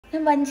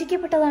ഞാൻ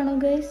വഞ്ചിക്കപ്പെട്ടതാണോ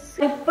ഗൈസ്?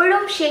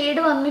 എപ്പോഴും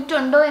ഷെയ്ഡ്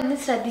വന്നിട്ടുണ്ടോ എന്ന്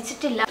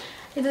ശ്രദ്ധിച്ചിട്ടില്ല.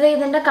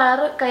 ഇതിന്റെ കളർ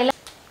കയ്യിൽ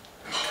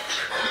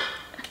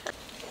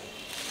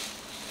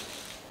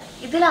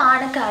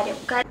ഇതിലാണ് കാര്യം.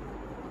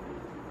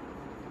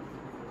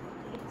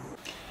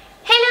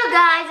 ഹലോ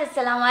ഗായ്സ്,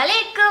 അസ്സലാമു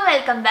അലൈക്കും,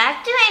 welcome back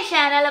to my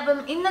channel.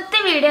 അപ്പം ഇന്നത്തെ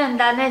വീഡിയോ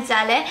എന്താണെന്ന്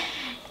വെച്ചാൽ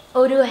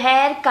ഒരു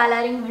ഹെയർ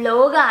കളറിങ്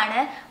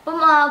വ്ലോഗാണ്. അപ്പം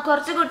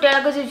കുറച്ച്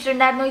കുട്ടികളൊക്കെ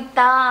ചോദിച്ചിട്ടുണ്ടായിരുന്നു,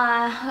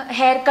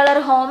 ഹെയർ കളർ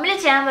ഹോമിൽ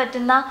ചെയ്യാൻ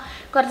പറ്റുന്ന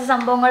കുറച്ച്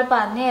സംഭവങ്ങൾ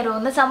പറഞ്ഞു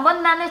തരുമെന്ന്. സംഭവം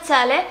എന്താണെന്ന്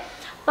വെച്ചാൽ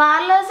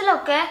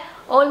പാർലേഴ്സിലൊക്കെ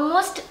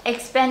ഓൾമോസ്റ്റ്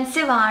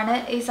എക്സ്പെൻസീവ് ആണ്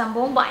ഈ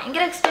സംഭവം.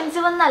 ഭയങ്കര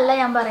എക്സ്പെൻസീവ് എന്നല്ല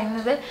ഞാൻ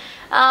പറയുന്നത്.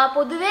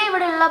 പൊതുവേ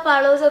ഇവിടെയുള്ള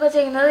പാർലേഴ്സൊക്കെ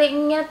ചെയ്യുന്നത്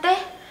ഇങ്ങനത്തെ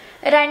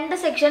 2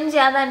 സെക്ഷൻ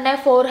ചെയ്യാൻ തന്നെ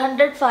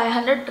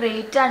 400-500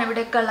 റേറ്റാണ്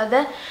ഇവിടെയൊക്കെ ഉള്ളത്.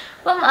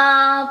 അപ്പം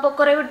ഇപ്പോൾ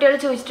കുറേ കുട്ടികൾ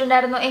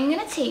ചോദിച്ചിട്ടുണ്ടായിരുന്നു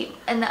എങ്ങനെ ചെയ്യും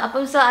എന്ന്.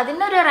 അപ്പം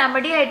അതിനൊരു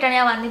റെമഡി ആയിട്ടാണ്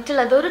ഞാൻ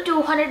വന്നിട്ടുള്ളത്. ഒരു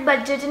 200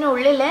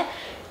 ബഡ്ജറ്റിനുള്ളിൽ,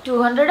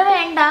 200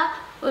 വേണ്ട,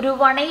 ഒരു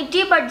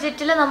 180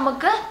 ബഡ്ജറ്റിൽ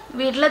നമുക്ക്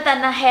വീട്ടിൽ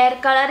തന്നെ ഹെയർ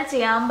കളർ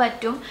ചെയ്യാൻ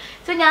പറ്റും.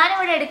 സോ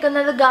ഞാനിവിടെ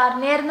എടുക്കുന്നത്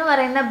ഗാർണിയർ എന്ന്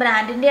പറയുന്ന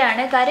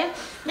ബ്രാൻഡിൻ്റെയാണ്. കാര്യം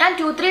ഞാൻ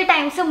 2-3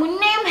 ടൈംസ്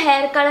മുന്നേയും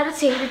ഹെയർ കളർ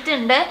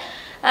ചെയ്തിട്ടുണ്ട്.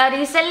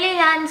 റീസെൻ്റ്ലി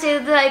ഞാൻ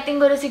ചെയ്തത് ഐ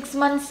തിങ്ക് ഒരു 6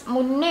 മന്ത്സ്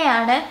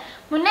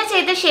മുന്നേ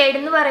ചെയ്ത ഷെയ്ഡ്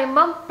എന്ന്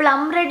പറയുമ്പം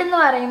പ്ലം റെഡ് എന്ന്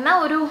പറയുന്ന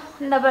ഒരു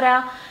എന്താ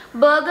പറയുക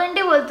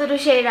ബർഗണ്ടി പോലത്തെ ഒരു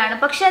ഷെയ്ഡാണ്.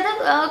 പക്ഷെ അത്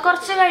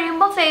കുറച്ച്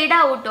കഴിയുമ്പോൾ ഫെയ്ഡ്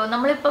ആവും കേട്ടോ.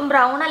 നമ്മളിപ്പം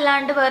ബ്രൗൺ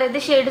അല്ലാണ്ട് വേറെ ഏത്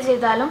ഷെയ്ഡ്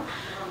ചെയ്താലും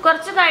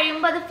കുറച്ച്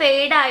കഴിയുമ്പോൾ അത്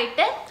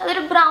ഫെയ്ഡായിട്ട്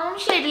അതൊരു ബ്രൗൺ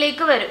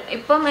ഷെയ്ഡിലേക്ക് വരും.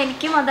 ഇപ്പം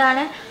എനിക്കും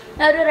അതാണ്,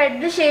 ഒരു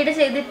റെഡ് ഷെയ്ഡ്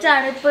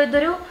ചെയ്തിട്ടാണ് ഇപ്പോൾ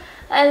ഇതൊരു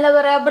എന്താ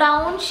പറയുക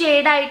ബ്രൗൺ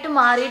ഷെയ്ഡായിട്ട്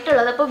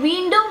മാറിയിട്ടുള്ളത്. അപ്പോൾ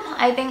വീണ്ടും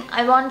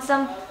I want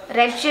some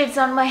red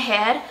shades on my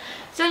hair.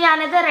 So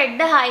ഞാനത്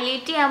റെഡ്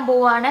ഹൈലൈറ്റ് ചെയ്യാൻ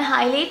പോവുകയാണ്.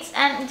 ഹൈലൈറ്റ്സ്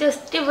ആൻഡ്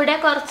ജസ്റ്റ് ഇവിടെ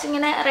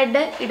കുറച്ചിങ്ങനെ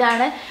റെഡ്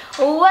ഇടാണ്,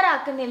 ഓവർ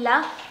ആക്കുന്നില്ല.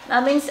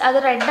 മീൻസ് അത്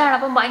റെഡാണ്,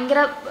 അപ്പം ഭയങ്കര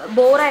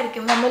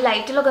ബോറായിരിക്കും നമ്മൾ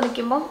ലൈറ്റിലൊക്കെ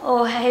നിൽക്കുമ്പം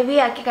ഹെവി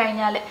ആക്കി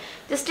കഴിഞ്ഞാൽ.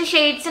 ജസ്റ്റ്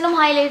ഷെയ്ഡ്സിനും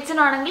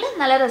ഹൈലൈറ്റ്സിനും ആണെങ്കിൽ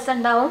നല്ല രസം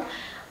ഉണ്ടാവും.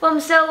 അപ്പം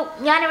സോ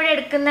ഞാനിവിടെ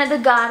എടുക്കുന്നത്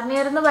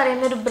ഗാർണിയർ എന്ന്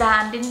പറയുന്ന ഒരു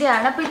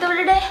ബ്രാൻഡിൻ്റെയാണ്. അപ്പോൾ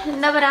ഇതിവിടെ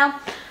എന്താ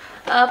പറയുക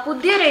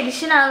പുതിയൊരു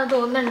എഡിഷനാണെന്ന്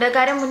തോന്നുന്നുണ്ട്.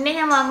 കാരണം മുന്നേ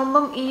ഞാൻ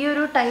വാങ്ങുമ്പം ഈ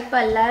ഒരു ടൈപ്പ്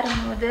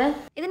അല്ലായിരുന്നു ഇത്.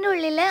 ഇതിൻ്റെ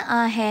ഉള്ളിൽ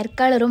ഹെയർ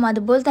കളറും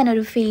അതുപോലെ തന്നെ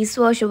ഒരു ഫേസ്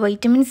വാഷ്,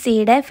 വൈറ്റമിൻ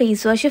സിയുടെ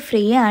ഫേസ് വാഷ്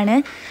ഫ്രീ ആണ്.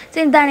 സോ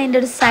ഇതാണ് എൻ്റെ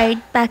ഒരു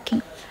സൈഡ്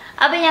പാക്കിങ്.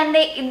 അപ്പോൾ ഞാൻ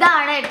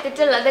ഇതാണ്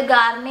എടുത്തിട്ടുള്ളത്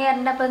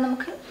ഗാർണിയറിൻ്റെ. അപ്പോൾ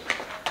നമുക്ക്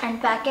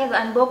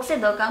അൺബോക്സ്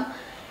ചെയ്ത് നോക്കാം.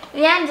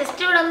 ഞാൻ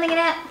ജസ്റ്റ് ഇവിടെ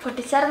ഒന്നിങ്ങനെ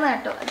പൊട്ടിച്ചേർന്ന്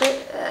കേട്ടോ. അത്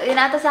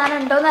ഇതിനകത്ത് സാധനം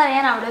ഉണ്ടോയെന്ന്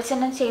അറിയാൻ അവിടെ വെച്ച്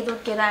തന്നെ ചെയ്ത്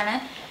നോക്കിയതാണ്.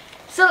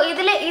 സോ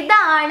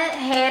ഇതാണ്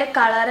ഹെയർ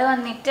കളറ്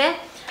വന്നിട്ട്.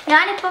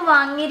 ഞാനിപ്പോൾ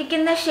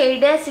വാങ്ങിയിരിക്കുന്ന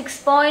ഷെയ്ഡ്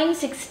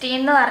 6.16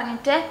 എന്ന്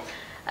പറഞ്ഞിട്ട്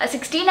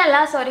 16 അല്ല,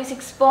 സോറി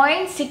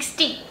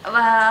 6.60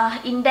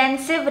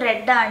 ഇൻറ്റൻസീവ്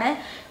റെഡാണ്.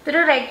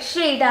 ഇതൊരു റെഡ്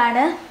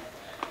ഷെയ്ഡാണ്.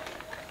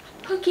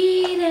 ഓക്കെ,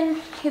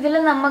 ഇതിൽ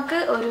നമുക്ക്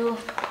ഒരു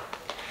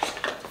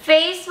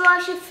ഫേസ്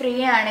വാഷ് ഫ്രീ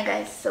ആണ്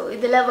ഗൈസ്. സോ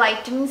ഇതിൽ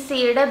വൈറ്റമിൻ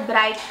സിയുടെ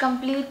ബ്രൈറ്റ്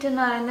കംപ്ലീറ്റ്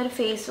എന്ന് പറയുന്നൊരു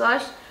ഫേസ്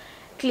വാഷ്,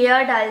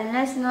 ക്ലിയർ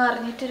ഡൾനെസ് എന്ന്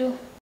പറഞ്ഞിട്ടൊരു.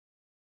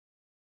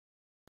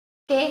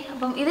 ഓക്കെ,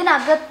 അപ്പം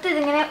ഇതിനകത്ത്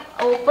ഇതിങ്ങനെ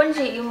ഓപ്പൺ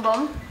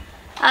ചെയ്യുമ്പം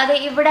അത്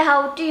ഇവിടെ ഹൗ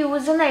ടു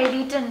യൂസ് എന്ന്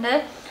എഴുതിയിട്ടുണ്ട്.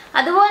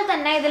 അതുപോലെ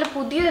തന്നെ ഇതിൽ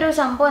പുതിയൊരു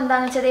സംഭവം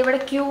എന്താണെന്ന് വെച്ചാൽ ഇവിടെ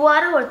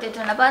QR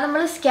കൊടുത്തിട്ടുണ്ട്. അപ്പോൾ അത്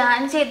നമ്മൾ സ്കാൻ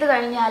ചെയ്ത്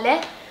കഴിഞ്ഞാൽ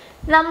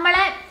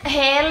നമ്മളെ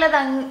ഹെയറിൽ അത്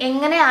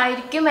എങ്ങനെ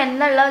ആയിരിക്കും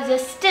എന്നുള്ള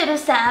ജസ്റ്റ് ഒരു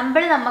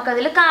സാമ്പിൾ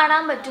നമുക്കതിൽ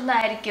കാണാൻ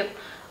പറ്റുന്നതായിരിക്കും.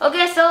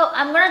 Okay, so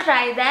I am gonna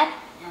try that.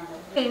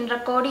 Screen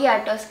record ചെയ്യാം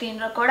കേട്ടോ, സ്ക്രീൻ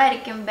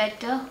റെക്കോർഡായിരിക്കും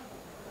ബെറ്റർ.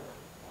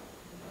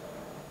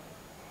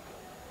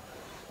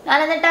 ഞാൻ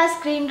എന്നിട്ട് ആ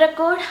screen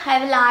record I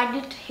will add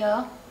it here.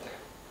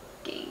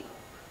 Okay,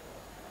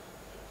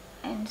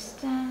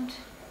 instant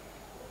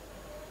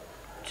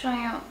try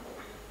on.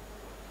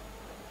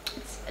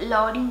 It's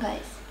loading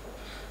guys.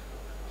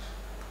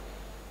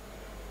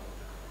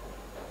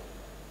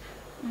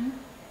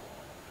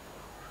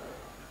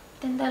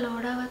 ഇതെന്താ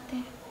ലോഡാവാത്തെ?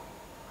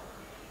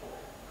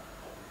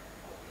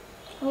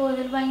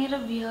 ഇതിൽ ഭയങ്കര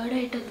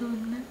വിയേർഡായിട്ട്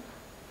തോന്നുന്നു.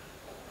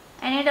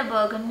 I need a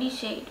burgundy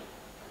shade.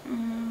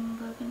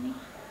 Burgundy.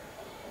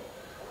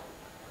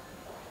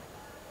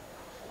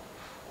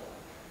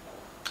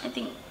 I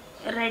think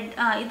red.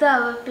 ഇത്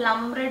പ്ലം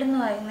റെഡ് എന്ന്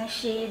പറയുന്ന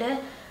ഷെയ്ഡ്.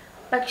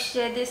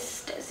 പക്ഷേ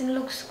ദിസ്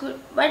ലുക്സ് ഗുഡ്.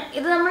 ബട്ട്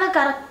ഇത് നമ്മൾ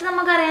കറക്റ്റ്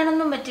നമുക്ക്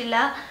അറിയാനൊന്നും പറ്റില്ല,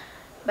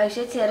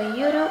 പക്ഷെ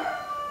ചെറിയൊരു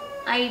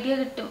ഐഡിയ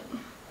കിട്ടും.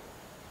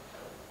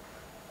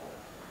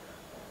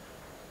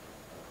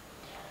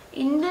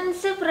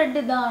 ഇൻറ്റൻസീവ് റെഡ്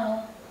ഇതാണോ?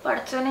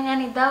 പഠിച്ചോനെ, ഞാൻ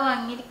ഇതാ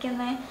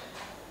വാങ്ങിയിരിക്കുന്നത്.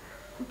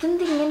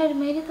 ഇതെന്ത് ഇങ്ങനെ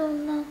ഒരുമാതിരി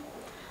തോന്നുന്ന?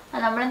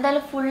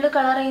 നമ്മളെന്തായാലും full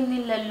colour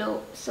ചെയ്യുന്നില്ലല്ലോ.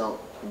 So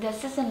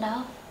this is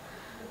ഉണ്ടാവും.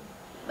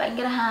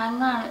 ഭയങ്കര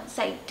ഹാങ്ങാണ്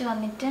സൈറ്റ്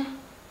വന്നിട്ട്.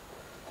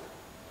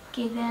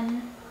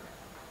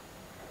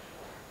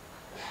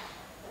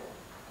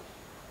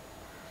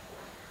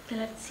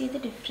 Let's see the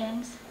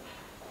difference.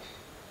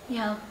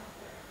 Yeah,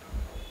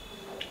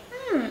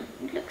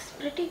 it looks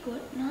pretty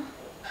good, no?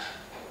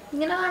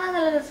 ഇങ്ങനെ കാണാൻ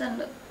നല്ല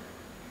രസമുണ്ട്.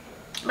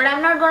 But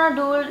I'm not gonna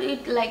do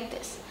it like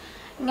this.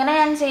 ഇങ്ങനെ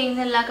ഞാൻ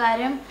ചെയ്യുന്നില്ല.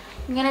 കാര്യം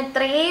ഇങ്ങനെ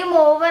ഇത്രയും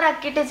ഓവർ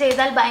ആക്കിയിട്ട്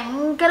ചെയ്താൽ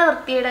ഭയങ്കര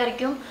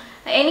വൃത്തികേടായിരിക്കും.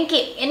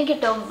 എനിക്ക്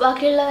കേട്ടോ,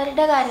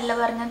 ബാക്കിയുള്ളവരുടെ കാര്യമല്ല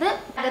പറഞ്ഞത്.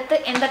 അകത്ത്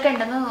എന്തൊക്കെ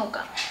ഉണ്ടെന്ന്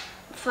നോക്കാം.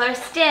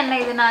 ഫസ്റ്റ് തന്നെ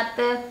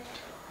ഇതിനകത്ത്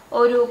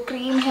ഒരു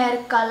ക്രീം ഹെയർ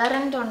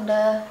കളറൻ്റ്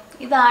ഉണ്ട്.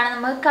 ഇതാണ്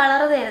നമുക്ക്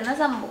കളർ തരുന്ന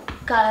സംഭവം.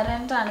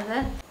 കളറൻ്റ് ആണിത്.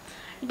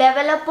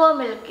 ഡെവലപ്പർ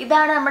മിൽക്ക്,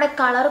 ഇതാണ് നമ്മുടെ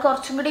കളർ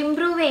കുറച്ചും കൂടി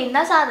ഇമ്പ്രൂവ് ചെയ്യുന്ന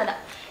സാധനം.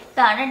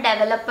 ഇതാണ്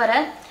ഡെവലപ്പർ.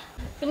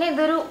 പിന്നെ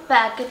ഇതൊരു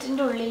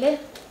പാക്കറ്റിൻ്റെ ഉള്ളിൽ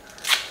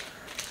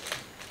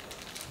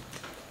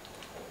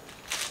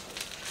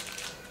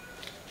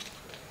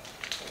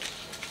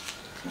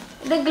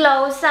ഇത്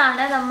ഗ്ലൗസ്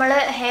ആണ്. നമ്മൾ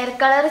ഹെയർ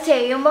കളർ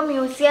ചെയ്യുമ്പം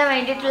യൂസ് ചെയ്യാൻ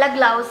വേണ്ടിയിട്ടുള്ള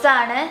ഗ്ലൗസ്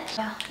ആണ്.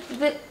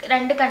 ഇത്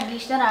 2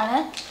 കണ്ടീഷണറാണ്.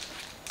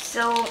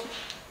 സോ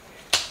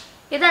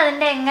ഇത്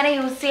അതിൻ്റെ എങ്ങനെ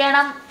യൂസ്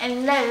ചെയ്യണം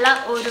എന്നുള്ള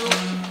ഒരു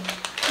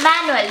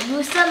മാനുവൽ,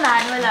 യൂസർ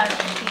മാനുവലാണ്.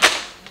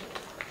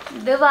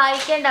 ഇത്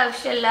വായിക്കേണ്ട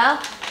ആവശ്യമില്ല.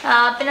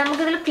 പിന്നെ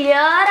നമുക്കിതിൽ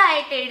ക്ലിയർ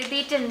ആയിട്ട്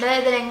എഴുതിയിട്ടുണ്ട്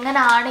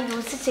ഇതിലെങ്ങനെയാണ്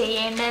യൂസ്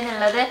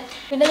ചെയ്യേണ്ടതെന്നുള്ളത്.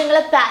 പിന്നെ നിങ്ങൾ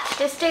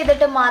പ്രാക്ടീസ്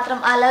ചെയ്തിട്ട് മാത്രം,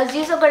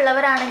 അലർജീസ് ഒക്കെ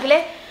ഉള്ളവരാണെങ്കിൽ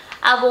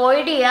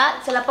അവോയ്ഡ്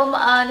ചെയ്യുക. ചിലപ്പം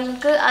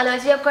നിങ്ങൾക്ക്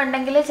അലർജിയൊക്കെ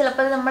ഉണ്ടെങ്കിൽ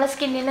ചിലപ്പോൾ നമ്മളെ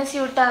സ്കിന്നിന്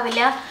സ്യൂട്ട്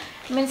ആവില്ല.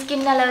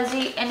 സ്കിൻ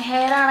അലർജി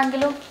ഹെയർ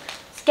ആണെങ്കിലും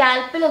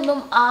സ്കാൽപ്പിലൊന്നും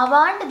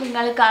ആവാണ്ട്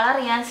നിങ്ങൾ കളർ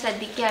ചെയ്യാൻ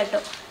ശ്രദ്ധിക്കുക കേട്ടോ.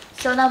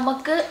 സോ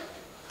നമുക്ക്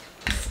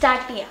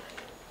സ്റ്റാർട്ട് ചെയ്യാം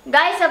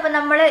ഗൈസ്. അപ്പം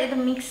നമ്മൾ ഇത്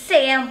മിക്സ്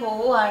ചെയ്യാൻ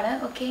പോവുകയാണ്.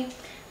 ഓക്കെ,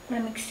 നമ്മൾ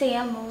മിക്സ്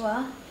ചെയ്യാൻ പോവുക.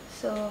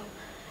 സോ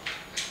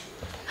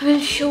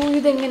ഷോ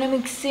ഇതെങ്ങനെ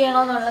മിക്സ്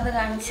ചെയ്യണമെന്നുള്ളത്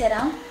കാണിച്ചു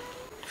തരാം.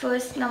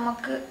 ഫസ്റ്റ്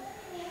നമുക്ക്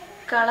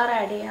കളർ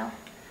ആഡ് ചെയ്യാം.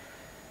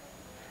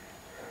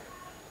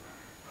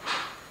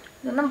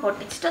 ഇതൊന്നും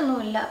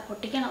പൊട്ടിച്ചിട്ടൊന്നുമില്ല,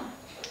 പൊട്ടിക്കണം.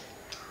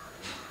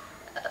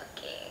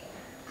 ഓക്കെ,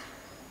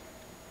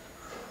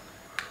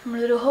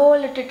 നമ്മളൊരു ഹോൾ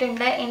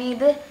ഇട്ടിട്ടുണ്ട്. ഇനി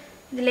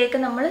ഇതിലേക്ക്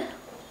നമ്മൾ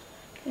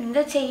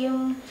എന്ത് ചെയ്യും?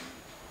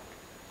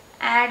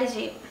 ആഡ്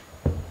ചെയ്യും.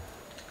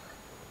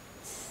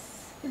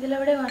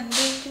 ഇതിലവിടെ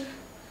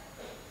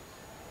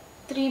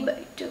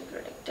 1/3/2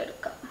 പ്രൊഡക്റ്റ്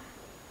എടുക്കാം.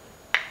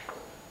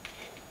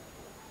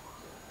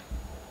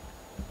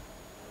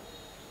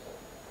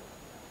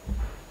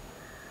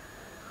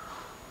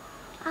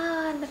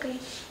 എന്താ കൈ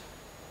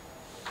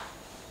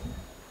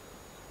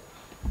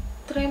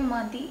ഇത്രയും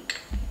മതി,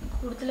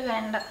 കൂടുതൽ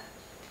വേണ്ട.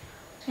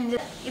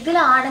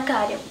 ഇതിലാണ്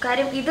കാര്യം.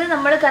 ഇത്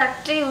നമ്മൾ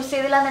കറക്റ്റ് യൂസ്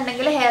ചെയ്തില്ല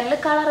എന്നുണ്ടെങ്കിൽ ഹെയറിൽ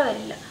കളർ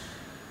വരില്ല.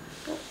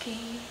 ഓക്കെ,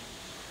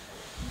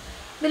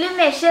 ഇതിൽ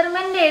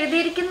മെഷർമെൻറ്റ്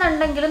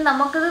എഴുതിയിരിക്കുന്നുണ്ടെങ്കിലും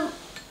നമുക്കിത്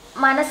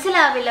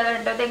മനസ്സിലാവില്ല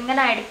കേട്ടോ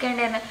ഇതെങ്ങനെ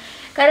എടുക്കേണ്ടതെന്ന്.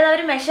 കാര്യം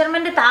അവർ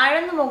മെഷർമെൻറ്റ് താഴെ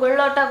നിന്ന്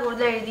മുകളിലോട്ടാണ്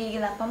കൂടുതൽ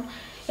എഴുതിയിരിക്കുന്നത്. അപ്പം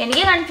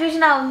എനിക്ക്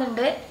കൺഫ്യൂഷൻ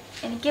ആവുന്നുണ്ട്,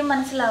 എനിക്ക്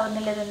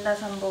മനസ്സിലാവുന്നില്ല ഇതെന്താ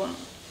സംഭവം.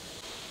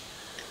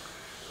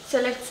 So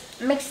let's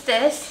mix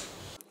this.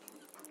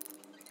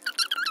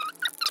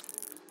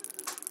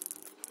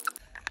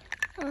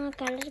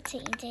 Color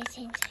change.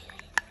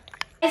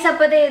 Guys,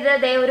 അപ്പോൾ ഇത്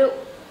ഒരു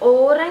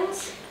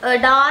ഓറഞ്ച്,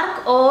 ഡാർക്ക്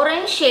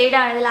ഓറഞ്ച്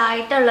ഷെയ്ഡാണ്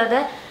ഇതിലായിട്ടുള്ളത്.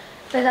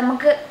 അപ്പോൾ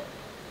നമുക്ക്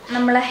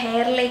നമ്മളെ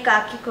ഹെയറിലേക്ക്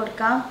ആക്കി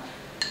കൊടുക്കാം.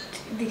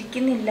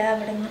 ഇതിരിക്കുന്നില്ല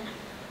അവിടെ നിന്ന്.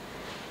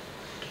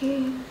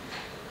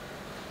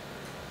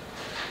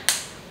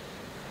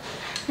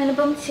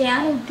 ഞാനിപ്പം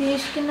ചെയ്യാൻ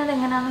ഉദ്ദേശിക്കുന്നത്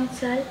എങ്ങനെയാണെന്ന്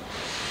വെച്ചാൽ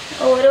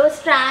ഓരോ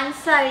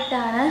സ്ട്രാൻഡ്സ്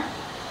ആയിട്ടാണ്,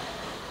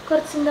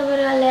 കുറച്ച് എന്താ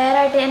പറയുക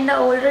ലെയറായിട്ട് എൻ്റെ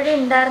ഓൾറെഡി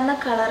ഉണ്ടായിരുന്ന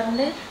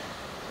കളറിൻ്റെ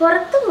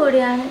പുറത്തു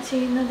കൂടിയാണ്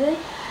ചെയ്യുന്നത്.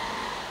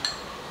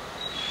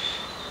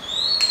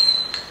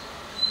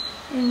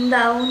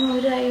 എന്താവും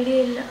ഒരു ഐഡിയ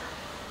ഇല്ല.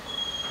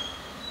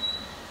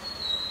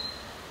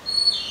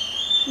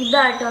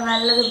 ഇതാട്ടോ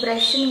നല്ലത്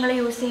ബ്രഷ് നിങ്ങൾ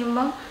യൂസ്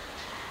ചെയ്യുമ്പം.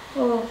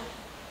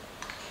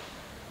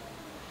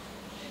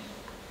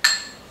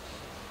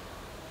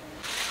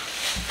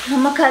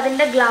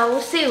 നമുക്കതിൻ്റെ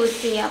ഗ്ലൗസ് യൂസ്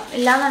ചെയ്യാം,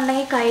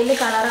 ഇല്ലാന്നുണ്ടെങ്കിൽ കയ്യിൽ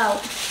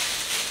കളറാവും.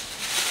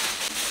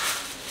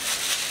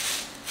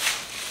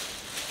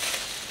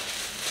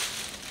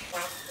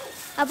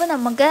 അപ്പോൾ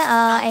നമുക്ക്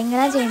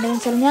എങ്ങനെയാണ് ചെയ്യേണ്ടതെന്ന്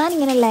വെച്ചാൽ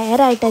ഞാനിങ്ങനെ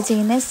ലെയറായിട്ടാണ്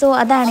ചെയ്യുന്നത്. സോ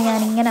അതാണ്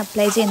ഞാനിങ്ങനെ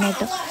അപ്ലൈ ചെയ്യുന്നത്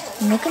കേട്ടോ.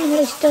 നിങ്ങൾക്ക് നിങ്ങൾ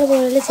ഇഷ്ടമുള്ള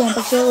പോലെ ചെയ്യാം.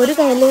 പക്ഷേ ഒരു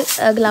കയ്യിൽ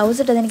ഗ്ലൗസ്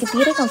ഇട്ടത് എനിക്ക്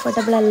തീരെ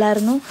കംഫർട്ടബിൾ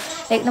അല്ലായിരുന്നു,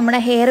 ലൈക്ക് നമ്മുടെ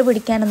ഹെയർ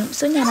പിടിക്കാനൊന്നും.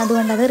 സോ ഞാൻ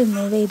അതുകൊണ്ട് അത്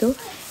റിമൂവ് ചെയ്തു.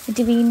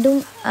 എന്നിട്ട് വീണ്ടും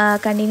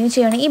കണ്ടിന്യൂ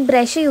ചെയ്യണം. ഈ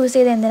ബ്രഷ് യൂസ്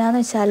ചെയ്ത്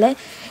എന്തിനാണെന്ന് വെച്ചാൽ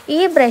ഈ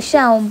ബ്രഷ്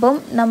ആവുമ്പം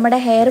നമ്മുടെ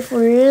ഹെയർ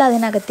ഫുൾ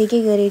അതിനകത്തേക്ക്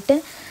കയറിയിട്ട്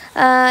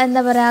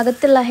എന്താ പറയുക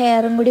അകത്തുള്ള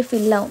ഹെയറും കൂടി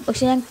ഫില്ലാവും.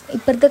 പക്ഷെ ഞാൻ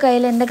ഇപ്പുറത്തെ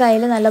കയ്യിൽ എൻ്റെ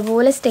കയ്യിൽ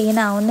നല്ലപോലെ സ്റ്റെയിൻ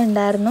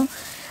ആവുന്നുണ്ടായിരുന്നു.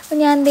 അപ്പോൾ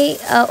ഞാൻ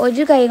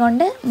ഒരു കൈ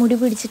കൊണ്ട് മുടി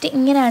പിടിച്ചിട്ട്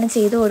ഇങ്ങനെയാണ്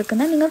ചെയ്ത്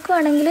കൊടുക്കുന്നത്. നിങ്ങൾക്ക്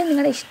വേണമെങ്കിൽ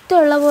നിങ്ങളുടെ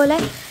ഇഷ്ടമുള്ള പോലെ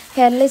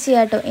ഹെയറിൽ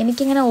ചെയ്യാം കേട്ടോ.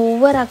 എനിക്കിങ്ങനെ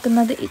ഓവർ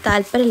ആക്കുന്നത്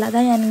താല്പര്യമില്ല,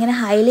 അതാണ് ഞാനിങ്ങനെ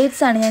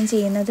ഹൈലൈറ്റ്സ് ആണ് ഞാൻ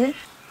ചെയ്യുന്നത്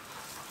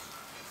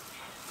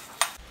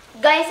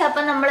ഗൈസ്.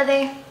 അപ്പം നമ്മളിത്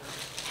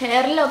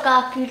ഹെയറിലൊക്കെ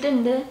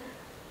ആക്കിയിട്ടുണ്ട്.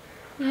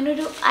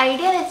 ഞാനൊരു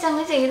ഐഡിയ വെച്ച്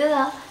അങ്ങ്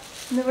ചെയ്തതാ.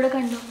 ഇന്നിവിടെ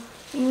കണ്ടു,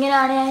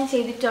 ഇങ്ങനെയാണ് ഞാൻ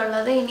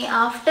ചെയ്തിട്ടുള്ളത്. ഇനി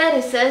ആഫ്റ്റർ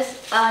റിസൾട്ട്സ്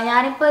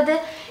ഞാനിപ്പോൾ ഇത്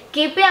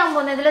കീപ്പ് ചെയ്യാൻ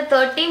പോകുന്നത് ഇതിൽ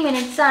 30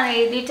 minutes ആണ്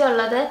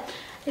എഴുതിയിട്ടുള്ളത്.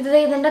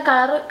 ഇതിൻ്റെ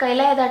കളർ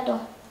കയ്യിലായതാട്ടോ.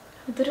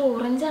 ഇതൊരു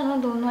ഓറഞ്ചാണോ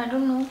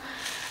തോന്നുന്നു.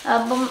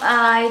 അപ്പം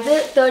ഇത്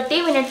 30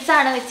 minutes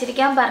ആണ്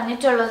വെച്ചിരിക്കാൻ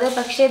പറഞ്ഞിട്ടുള്ളത്.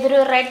 പക്ഷേ ഇതൊരു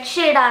റെഡ്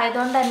ഷെയ്ഡ്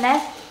ആയതുകൊണ്ട് തന്നെ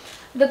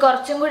ഇത്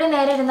കുറച്ചും കൂടി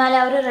നേരം ഇരുന്നാലേ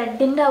ആ ഒരു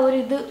റെഡിൻ്റെ ആ ഒരു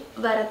ഇത്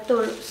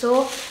വരത്തുള്ളൂ. സോ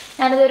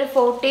ഞാനിതൊരു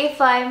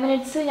 45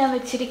 minutes ഞാൻ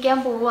വെച്ചിരിക്കാൻ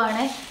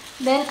പോവുകയാണ്.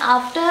 ദെൻ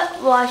ആഫ്റ്റർ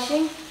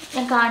വാഷിങ്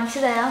ഞാൻ കാണിച്ചു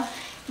തരാം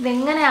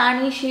ഇതെങ്ങനെയാണ്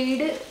ഈ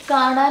ഷെയ്ഡ്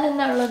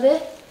കാണാനെന്നുള്ളത്.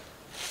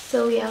 സോ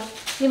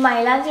ഈ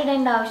മൈലാഞ്ചി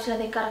ഇടേണ്ട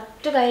ആവശ്യമില്ല.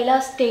 കറക്റ്റ് കയ്യിലാ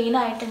സ്റ്റെയിൻ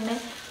ആയിട്ടുണ്ട്.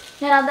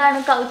 ഞാൻ അതാണ്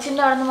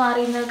കൗച്ചിൻ്റെ അവിടെ നിന്ന്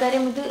മാറിയിരുന്നത്.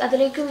 കാര്യം ഇത്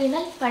അതിലേക്ക്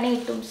വീണാൽ പണി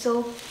കിട്ടും. സോ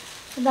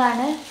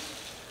ഇതാണ്.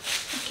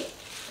 ഓക്കെ,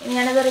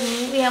 ഞാനത്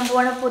റിമൂവ് ചെയ്യാൻ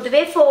പോകണം.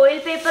 പൊതുവേ ഫോയിൽ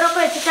പേപ്പറൊക്കെ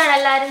വെച്ചിട്ടാണ്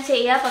എല്ലാവരും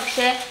ചെയ്യുക.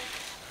 പക്ഷേ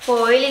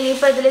ഫോയിൽ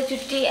ഇനിയിപ്പോൾ ഇതിൽ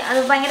ചുറ്റി അത്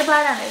ഭയങ്കര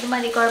പാടാണ്. ഇത്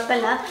മതി,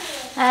 കുഴപ്പമില്ല.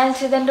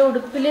 ആൻഡ് ഇതെൻ്റെ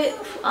ഉടുപ്പിൽ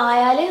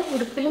ആയാൽ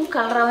ഉടുപ്പിലും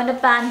കളർ, അവൻ്റെ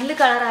പാൻറ്റിൽ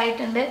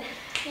കളറായിട്ടുണ്ട്.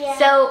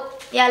 So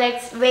yeah,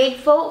 let's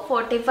wait for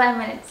 45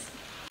 minutes.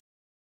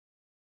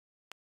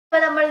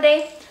 ഇപ്പോൾ നമ്മളുടെ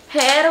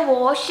ഹെയർ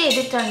വാഷ്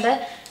ചെയ്തിട്ടുണ്ട്.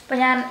 അപ്പോൾ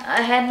ഞാൻ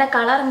ഹെയറിൻ്റെ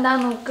കളർ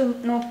എന്താണെന്ന്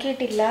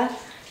നോക്കിയിട്ടില്ല.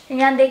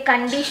 ഞാൻ ദേ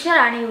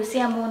കണ്ടീഷണറാണ് യൂസ്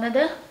ചെയ്യാൻ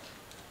പോകുന്നത്.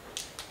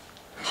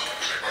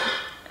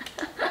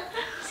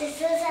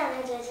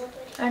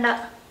 വേണ്ട.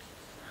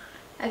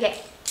 ഓക്കെ,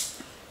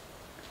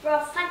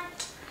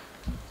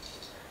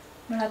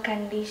 നമ്മളെ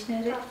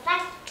കണ്ടീഷണർ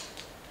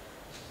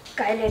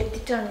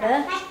കയ്യിലെടുത്തിട്ടുണ്ട്.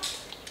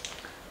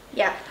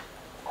 യാ,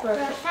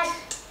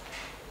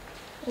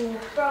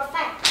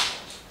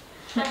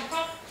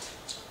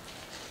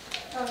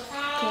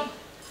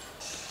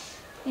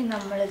 ഇനി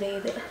നമ്മളിത്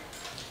ചെയ്ത്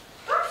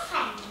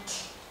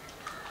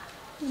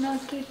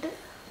നോക്കിയിട്ട്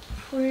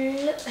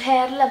ഫുള്ള്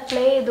ഹെയറിൽ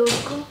അപ്ലൈ ചെയ്ത്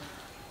കൊടുക്കും.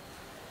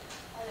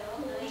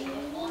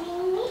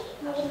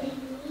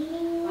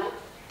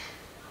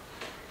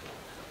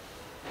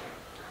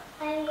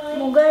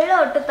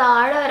 മുകളിലോട്ട്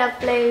താഴെ വരെ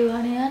അപ്ലൈ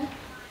ചെയ്യുവാണ് ഞാൻ.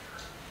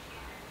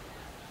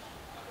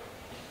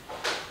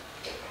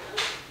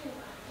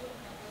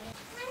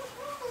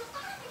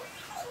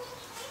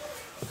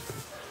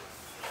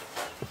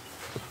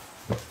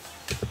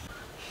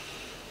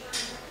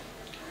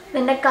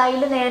 ഇതിൻ്റെ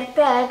കയ്യിൽ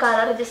നേരത്തെ ആയ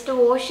കളർ ജസ്റ്റ്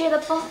വാഷ്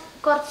ചെയ്തപ്പം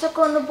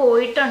കുറച്ചൊക്കെ ഒന്ന്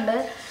പോയിട്ടുണ്ട്,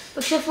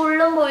 പക്ഷെ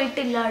ഫുള്ളും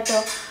പോയിട്ടില്ല കേട്ടോ.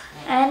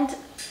 ആൻഡ്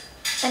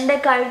എൻ്റെ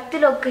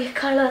കഴുത്തിലൊക്കെ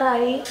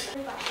കളറായി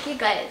ഈ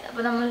കാര്യം.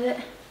 അപ്പോൾ നമ്മൾ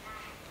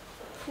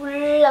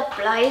ഫുൾ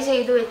അപ്ലൈ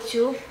ചെയ്ത്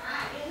വെച്ചു.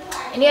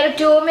 ഇനി ഒരു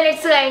 2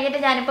 minutes കഴിഞ്ഞിട്ട്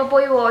ഞാനിപ്പോൾ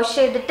പോയി വാഷ്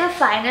ചെയ്തിട്ട്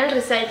ഫൈനൽ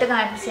റിസൾട്ട്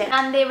കാണിച്ചു തരാം.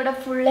 ഞാൻ ഇവിടെ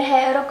ഫുള്ള്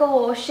ഹെയറൊക്കെ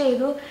വാഷ്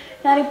ചെയ്തു.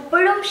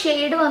 ഞാനിപ്പോഴും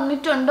ഷെയ്ഡ്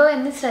വന്നിട്ടുണ്ടോ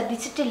എന്ന്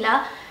ശ്രദ്ധിച്ചിട്ടില്ല.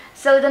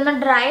 സോ ഇതൊന്ന്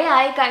ഡ്രൈ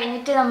ആയി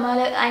കഴിഞ്ഞിട്ട് നമ്മൾ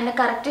അതിൻ്റെ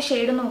കറക്റ്റ്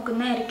ഷെയ്ഡ്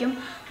നോക്കുന്നതായിരിക്കും.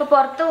 അപ്പോൾ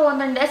പുറത്ത്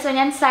പോകുന്നുണ്ട്. സോ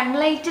ഞാൻ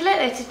സൺലൈറ്റിൽ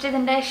വെച്ചിട്ട്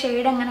ഇതിൻ്റെ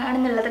ഷെയ്ഡ്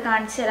എങ്ങനെയാണെന്നുള്ളത്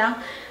കാണിച്ചു തരാം.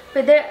 അപ്പോൾ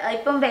ഇത്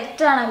ഇപ്പം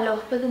വെറ്റാണല്ലോ.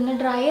 അപ്പോൾ ഇതൊന്ന്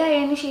ഡ്രൈ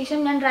ആയതിന് ശേഷം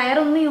ഞാൻ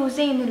ഡ്രയറൊന്നും യൂസ്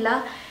ചെയ്യുന്നില്ല.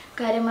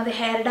 കാര്യം അത്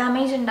ഹെയർ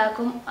ഡാമേജ്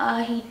ഉണ്ടാക്കും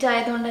ഹീറ്റ്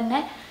ആയതുകൊണ്ട് തന്നെ.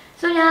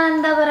 സോ ഞാൻ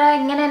എന്താ പറയുക,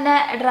 ഇങ്ങനെ തന്നെ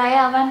ഡ്രൈ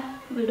ആവാൻ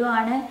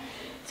വിടുവാണ്.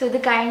 സോ ഇത്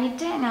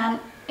കഴിഞ്ഞിട്ട് ഞാൻ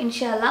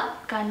ഇൻഷാല്ലാ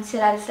കാണിച്ചു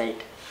തരാം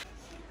റിസൾട്ട്.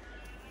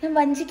 ഞാൻ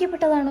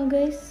വഞ്ചിക്കപ്പെട്ടതാണോ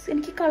ഗൈസ്?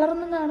 എനിക്ക്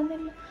കളറൊന്നും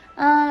കാണുന്നില്ല.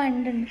 ആ,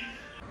 ഉണ്ട്.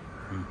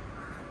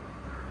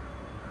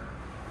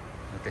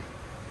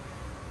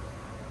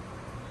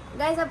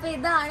 ഗൈസ്, അപ്പോൾ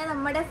ഇതാണ്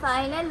നമ്മുടെ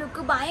ഫൈനൽ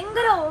ലുക്ക്.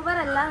 ഭയങ്കര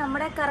ഓവറല്ല,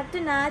 നമ്മുടെ കറക്റ്റ്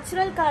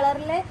നാച്ചുറൽ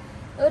കളറിലെ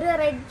ഒരു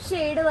റെഡ്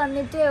ഷെയ്ഡ്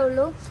വന്നിട്ടേ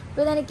ഉള്ളൂ.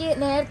 അപ്പോൾ ഇതെനിക്ക്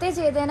നേരത്തെ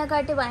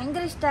ചെയ്തതിനെക്കാട്ടി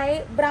ഭയങ്കര ഇഷ്ടമായി.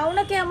 ബ്രൗൺ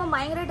ഒക്കെ ആകുമ്പോൾ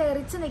ഭയങ്കരമായിട്ട്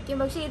എറിച്ച് നിൽക്കും.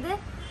 പക്ഷേ ഇത്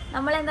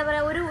നമ്മളെന്താ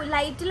പറയുക, ഒരു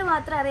ലൈറ്റിൽ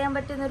മാത്രം അറിയാൻ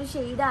പറ്റുന്ന ഒരു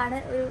ഷെയ്ഡാണ്.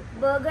 ഒരു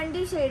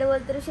ബർഗണ്ടി ഷെയ്ഡ്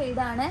പോലത്തെ ഒരു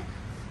ഷെയ്ഡാണ്.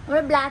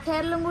 നമ്മൾ ബ്ലാക്ക്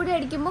ഹെയറിലും കൂടി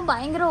അടിക്കുമ്പോൾ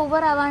ഭയങ്കര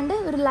ഓവർ ആവാണ്ട്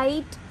ഒരു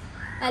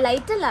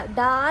ലൈറ്റല്ല,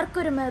 ഡാർക്ക്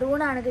ഒരു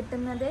മെറൂണാണ്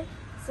കിട്ടുന്നത്.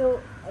 സോ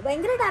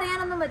ഭയങ്കരമായിട്ട്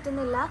അറിയാനൊന്നും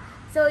പറ്റുന്നില്ല.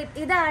 സോ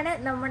ഇതാണ്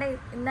നമ്മുടെ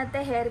ഇന്നത്തെ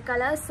ഹെയർ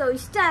കളർ. സോ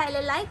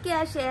ഇഷ്ടമായാലും ലൈക്ക്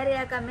ചെയ്യുക, ഷെയർ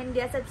ചെയ്യുക, കമൻറ്റ്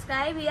ചെയ്യുക,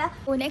 സബ്സ്ക്രൈബ്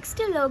ചെയ്യുക.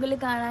 നെക്സ്റ്റ് വ്ലോഗിൽ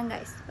കാണാം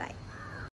ഗൈസ്. ബൈ.